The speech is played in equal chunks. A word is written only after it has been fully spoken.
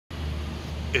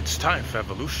It's time for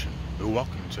evolution.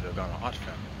 Welcome to the Ghana Art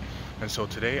Family. And so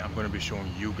today I'm going to be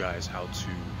showing you guys how to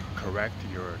correct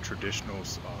your traditional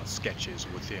sketches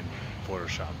within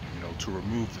Photoshop, to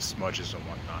remove the smudges and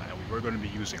whatnot. And we're going to be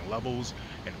using levels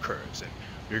and curves. And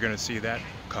you're going to see that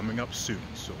coming up soon.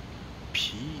 So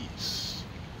peace.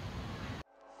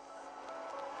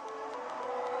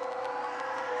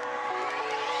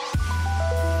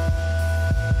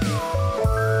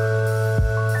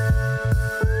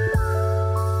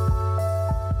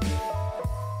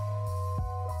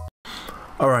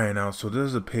 Alright, now so this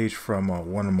is a page from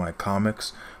one of my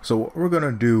comics. So what we're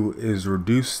gonna do is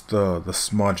reduce the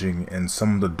smudging and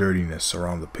some of the dirtiness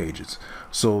around the pages.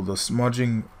 So the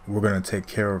smudging we're gonna take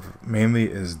care of mainly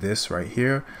is this right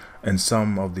here and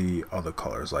some of the other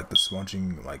colors, like the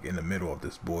smudging like in the middle of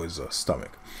this boy's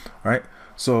stomach. Alright,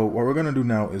 so what we're gonna do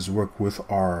now is work with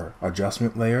our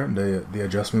adjustment layer. The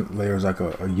adjustment layer is like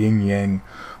a yin-yang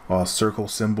circle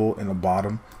symbol in the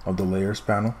bottom of the layers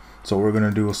panel. So what we're going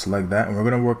to do is select that, and we're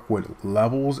going to work with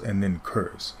levels and then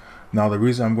curves. Now the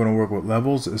reason I'm going to work with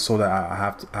levels is so that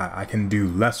I can do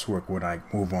less work when I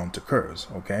move on to curves.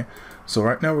 Okay, so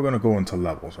right now we're going to go into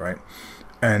levels, right?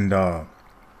 And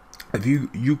if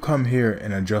you come here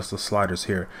and adjust the sliders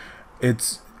here,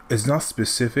 it's not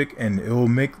specific, and it will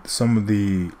make some of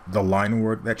the line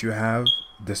work that you have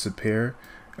disappear.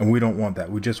 And we don't want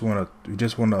that. We just want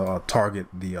to target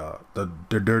the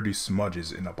dirty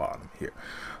smudges in the bottom here.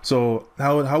 So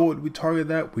how would we target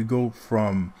that? We go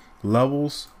from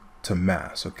levels to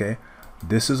mask. Okay,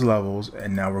 this is levels,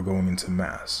 and now we're going into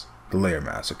mask, the layer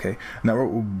mask. Okay, now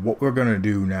what we're gonna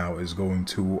do now is going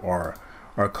to our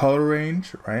color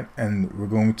range, right? And we're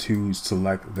going to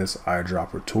select this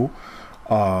eyedropper tool.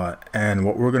 And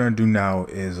what we're gonna do now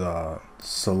is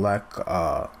select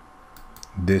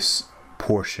this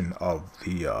portion of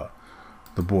the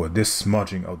boy, this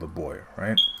smudging of the boy,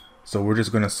 right? So we're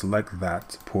just going to select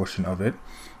that portion of it,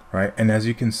 right? And as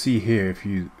you can see here, if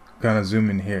you kind of zoom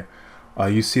in here,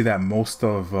 you see that most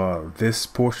of this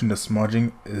portion, the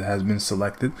smudging, has been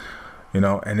selected,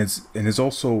 and it's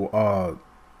also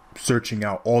searching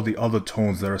out all the other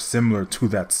tones that are similar to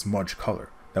that smudge color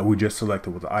that we just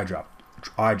selected with the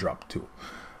eyedrop tool.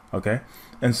 Okay,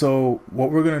 and so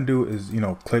what we're gonna do is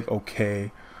click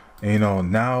OK.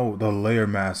 And now the layer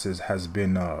mask has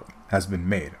been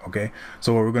made. Okay,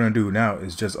 so what we're gonna do now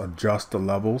is just adjust the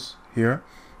levels here.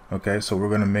 Okay, so we're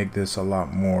gonna make this a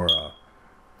lot more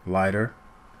lighter.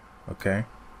 Okay,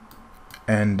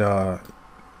 and yeah,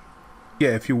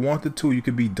 if you wanted to, you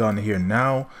could be done here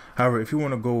now. However, if you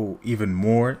want to go even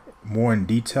more in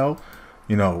detail,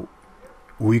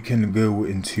 we can go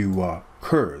into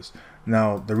curves.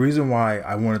 Now the reason why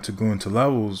I wanted to go into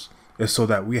levels is so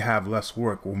that we have less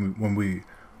work when we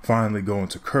finally go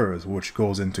into curves, which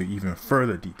goes into even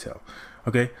further detail.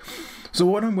 Okay, so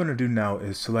what I'm going to do now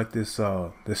is select this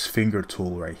this finger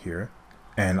tool right here,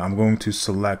 and I'm going to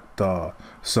select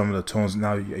some of the tones.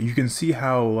 Now you can see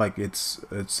how like it's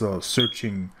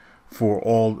searching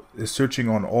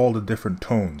on all the different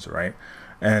tones, right?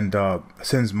 And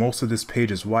since most of this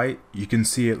page is white, you can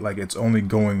see it like it's only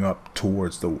going up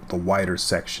towards the whiter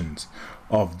sections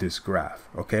of this graph.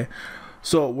 Okay,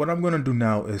 so what I'm going to do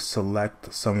now is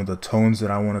select some of the tones that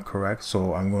I want to correct.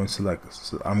 So I'm going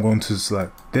to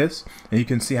select this, and you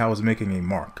can see how it's making a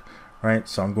mark, right?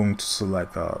 So I'm going to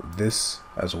select this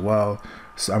as well.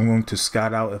 So I'm going to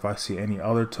scat out if I see any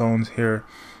other tones here.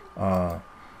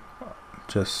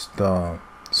 Just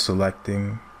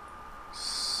selecting,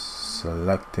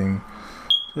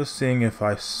 just seeing if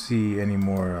I see any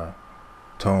more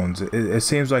tones. It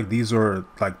seems like these are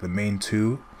like the main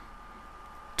two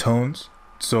tones.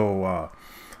 So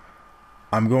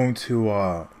I'm going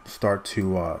to start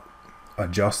to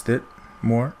adjust it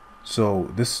more.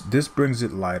 So this brings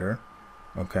it lighter.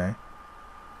 Okay,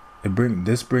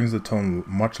 this brings the tone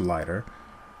much lighter.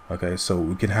 Okay, so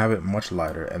we can have it much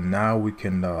lighter, and now we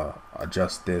can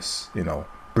adjust this,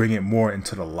 bring it more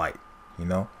into the light,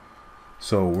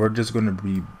 so we're just going to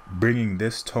be bringing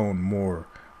this tone more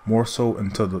so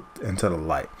into the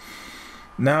light.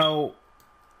 Now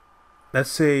let's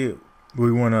say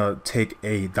we want to take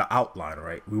the outline,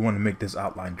 right? We want to make this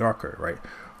outline darker, right?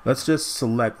 Let's just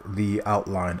select the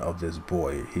outline of this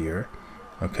boy here.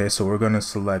 Okay, so we're going to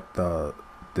select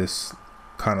this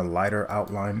kind of lighter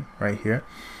outline right here,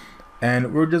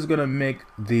 and we're just going to make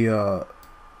the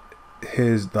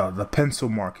pencil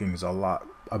markings a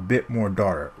bit more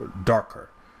darker.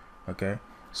 Okay,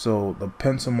 so the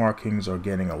pencil markings are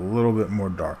getting a little bit more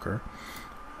darker.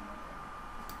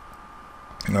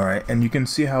 All right, and you can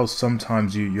see how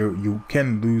sometimes you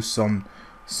can lose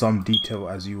some detail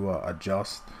as you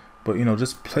adjust but you know,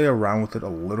 just play around with it a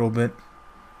little bit,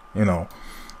 you know,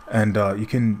 and you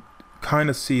can kind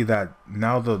of see that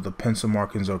now the pencil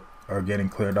markings are getting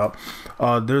cleared up.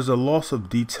 There's a loss of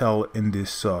detail in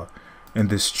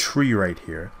this tree right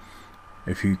here.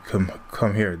 If you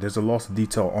come here, there's a loss of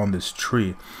detail on this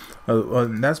tree,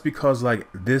 and that's because like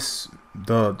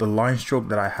the line stroke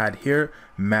that I had here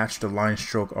matched the line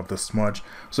stroke of the smudge.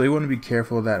 So you want to be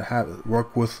careful that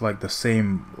work with like the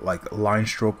same like line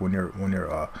stroke when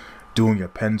you're doing your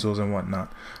pencils and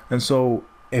whatnot. And so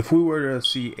if we were to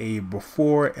see a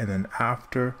before and an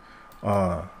after,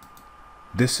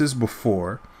 this is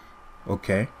before,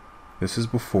 okay, this is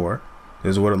before.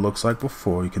 This is what it looks like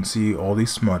before. You can see all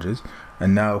these smudges,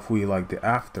 and now if we like the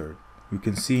after, you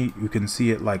can see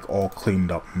it like all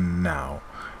cleaned up now.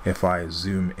 If I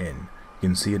zoom in, you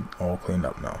can see it all cleaned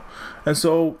up now. And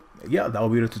so yeah, that'll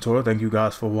be the tutorial. Thank you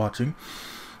guys for watching,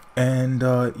 and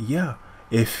yeah,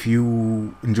 if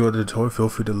you enjoyed the tutorial, feel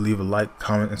free to leave a like,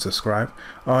 comment, and subscribe.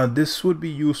 This would be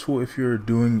useful if you're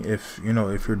doing a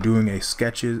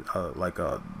sketches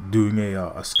doing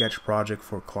a sketch project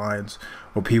for clients,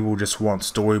 or people just want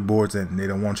storyboards and they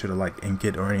don't want you to like ink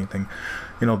it or anything.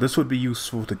 You know, this would be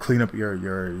useful to clean up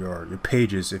your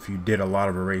pages if you did a lot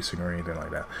of erasing or anything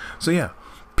like that. So yeah,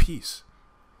 peace.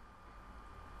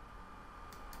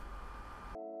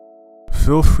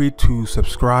 Feel free to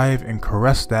subscribe and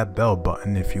caress that bell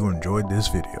button if you enjoyed this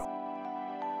video.